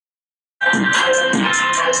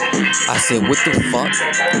I said, what the fuck?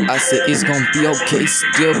 I said, it's gonna be okay,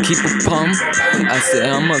 still keep a pump. I said,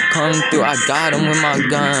 I'ma come through, I got him with my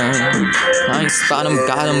gun. I ain't spot him,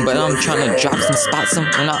 got him, but I'm tryna drop some spots.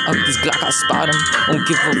 When I up this Glock, I spot him. Don't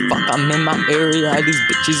give a fuck, I'm in my area. These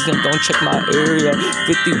bitches ain't gon' check my area.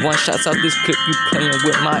 51 shots out this clip, you playing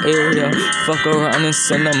with my area. Fuck around and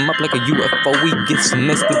send them up like a UFO. We get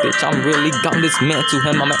missed, bitch. I'm really got this man to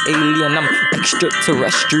him. I'm an alien, I'm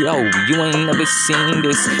extraterrestrial. You ain't never seen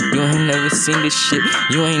this. You ain't never seen this shit.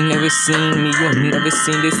 You ain't never seen me. You ain't never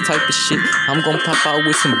seen this type of shit. I'm gon' pop out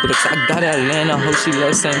with some bricks. I got Atlanta, hoe, she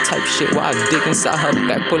loves same type shit. While I dig inside her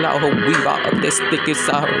back, pull out her weave, I up that stick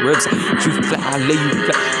inside her ribs. You fly, I lay you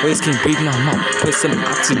flat. Waist can't breathe no more. Put some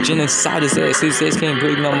oxygen inside his ass can't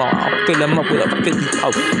breathe no more. I'll fill him up with a 50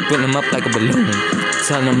 out. Fill him up like a balloon.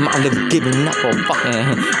 Tell him I love giving up on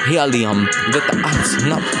fucking helium. Let the ops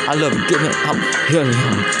know I love giving up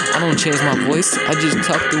helium. I don't change my voice, I just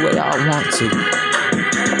talk the way I want to.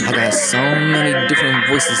 I got so many different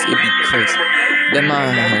voices, it be crazy.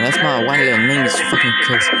 That's my white little name is fucking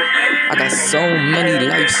crazy. I got so many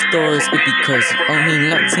life stories, it be crazy.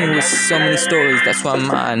 Only 19 with so many stories, that's why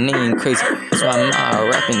my name crazy. That's why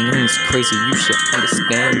my rapping name is crazy. You should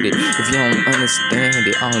understand it. If you don't understand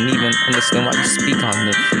it, I don't even understand why you speak on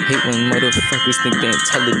it. Hate when motherfuckers think they're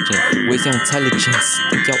intelligent. Where's your intelligence?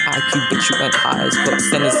 Think your IQ, bitch, you ain't high as fuck.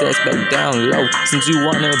 Send his ass back down low. Since you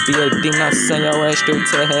wanna be a demon, I send your ass straight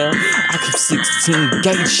to hell. I keep 16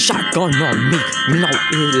 gauge shotgun on me. You know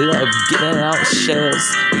it love giving out shells.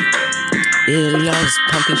 It loves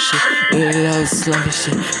pumping shit, it loves slumping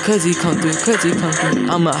shit. Cause he come through,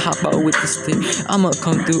 I'ma hop out with the stick. I'ma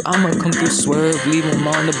come through, swerve, leave him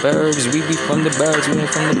on the burbs. We be from the burbs, we ain't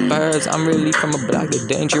from the burbs. I'm really from a block that's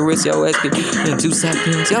dangerous. Yo ass get in 2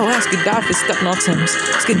 seconds. Yo ass could die for stepping off Tim's.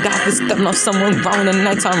 Could die for stepping off someone wrong in the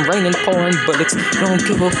nighttime, raining, pouring bullets. Don't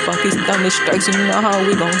give a fuck, it's thunder strikes, you know how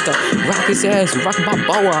we gon' go. Rock his ass, rock my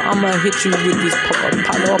boa. I'ma hit you with this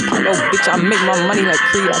Apollo, bitch. I make my money like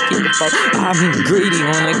Creed, I keep it fuck. I'm greedy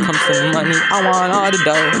when it comes to money. I want all the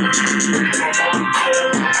dough.